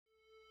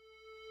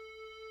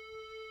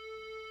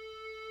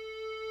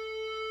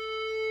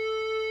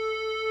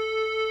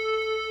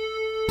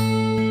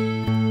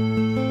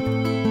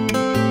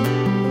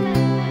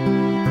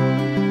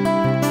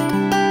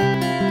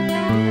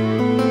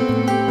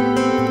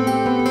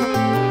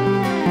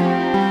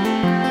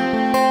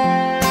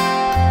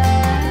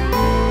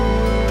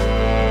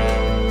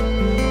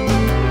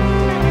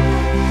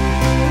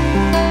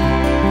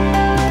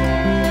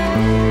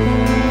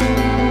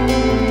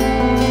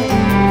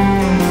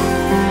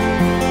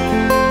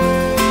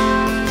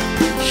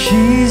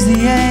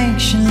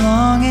ancient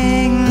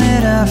longing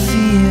that I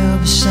feel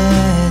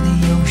beside the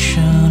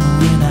ocean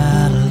when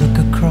I look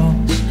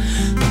across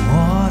the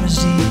waters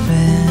deep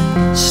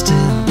and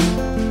still.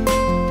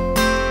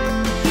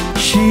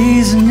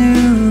 She's a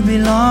new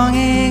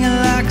belonging,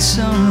 like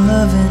some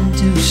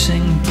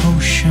love-inducing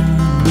potion,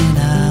 and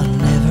I'll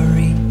never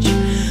reach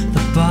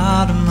the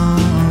bottom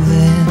of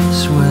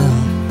this well.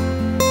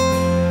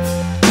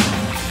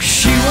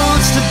 She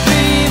wants to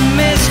be a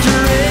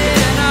mystery,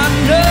 and I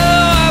know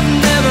I've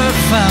never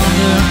found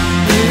her.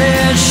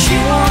 Yeah, she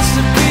wants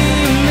to be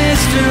a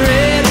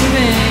mystery to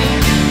me.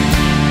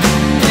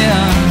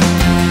 Yeah,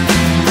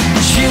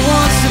 she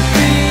wants to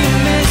be a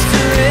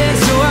mystery,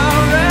 so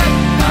I'll wrap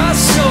my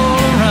soul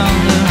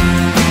around her,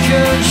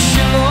 because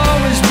she'll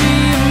always be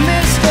a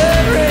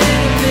mystery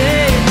to me.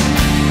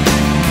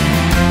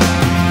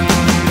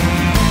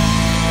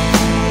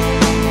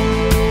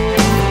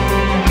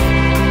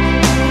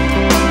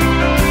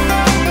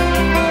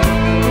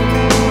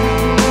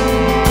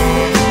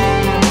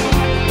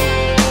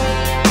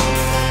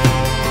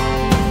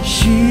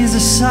 She's a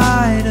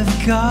side of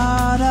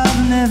God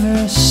I've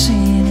never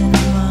seen in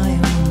my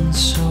own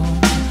soul,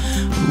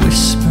 a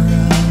whisper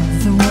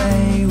of the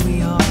way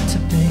we ought to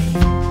be.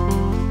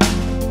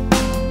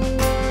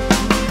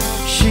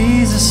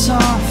 She's a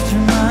soft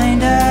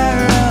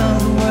reminder of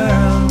the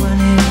world when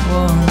it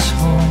was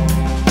home,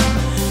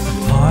 a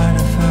part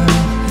of her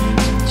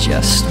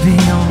just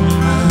beyond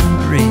my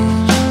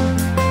reach.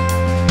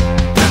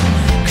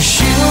 'Cause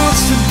she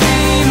wants to be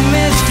a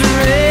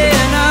mystery,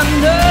 and I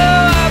know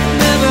I've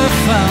never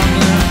found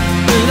her.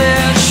 But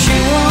then she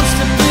wants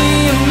to be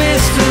a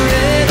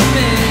mystery to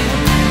me.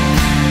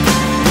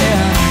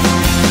 Yeah,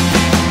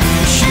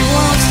 she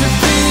wants to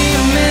be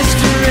a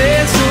mystery,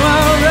 so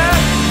I'll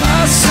wrap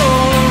my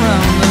soul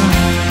around her,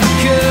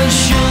 because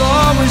she'll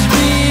always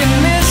be a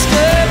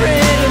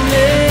mystery to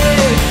me.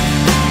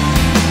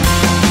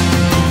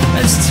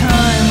 As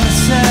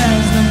timeless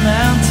as the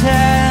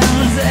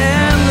mountains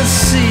and the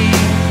sea,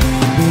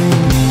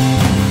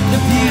 the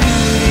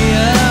beauty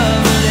of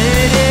a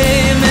lady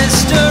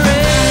mystery.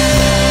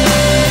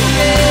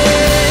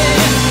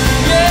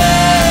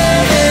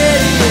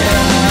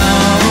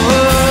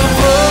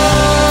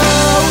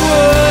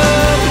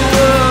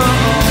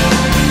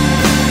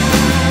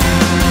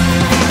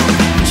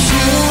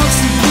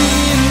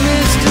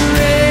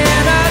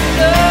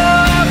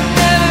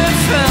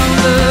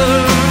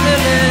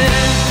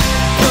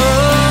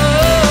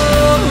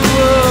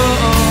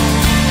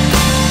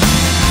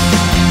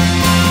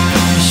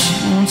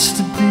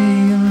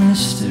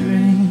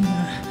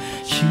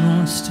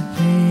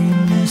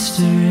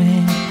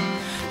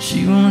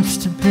 She wants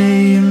to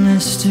be a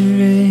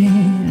mystery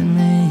to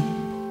me.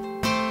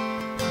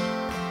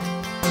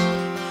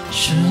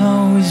 She'll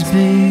always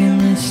be a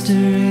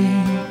mystery.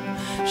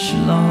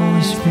 She'll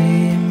always be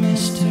a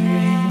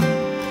mystery.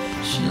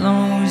 She'll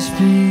always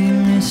be a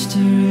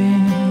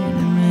mystery.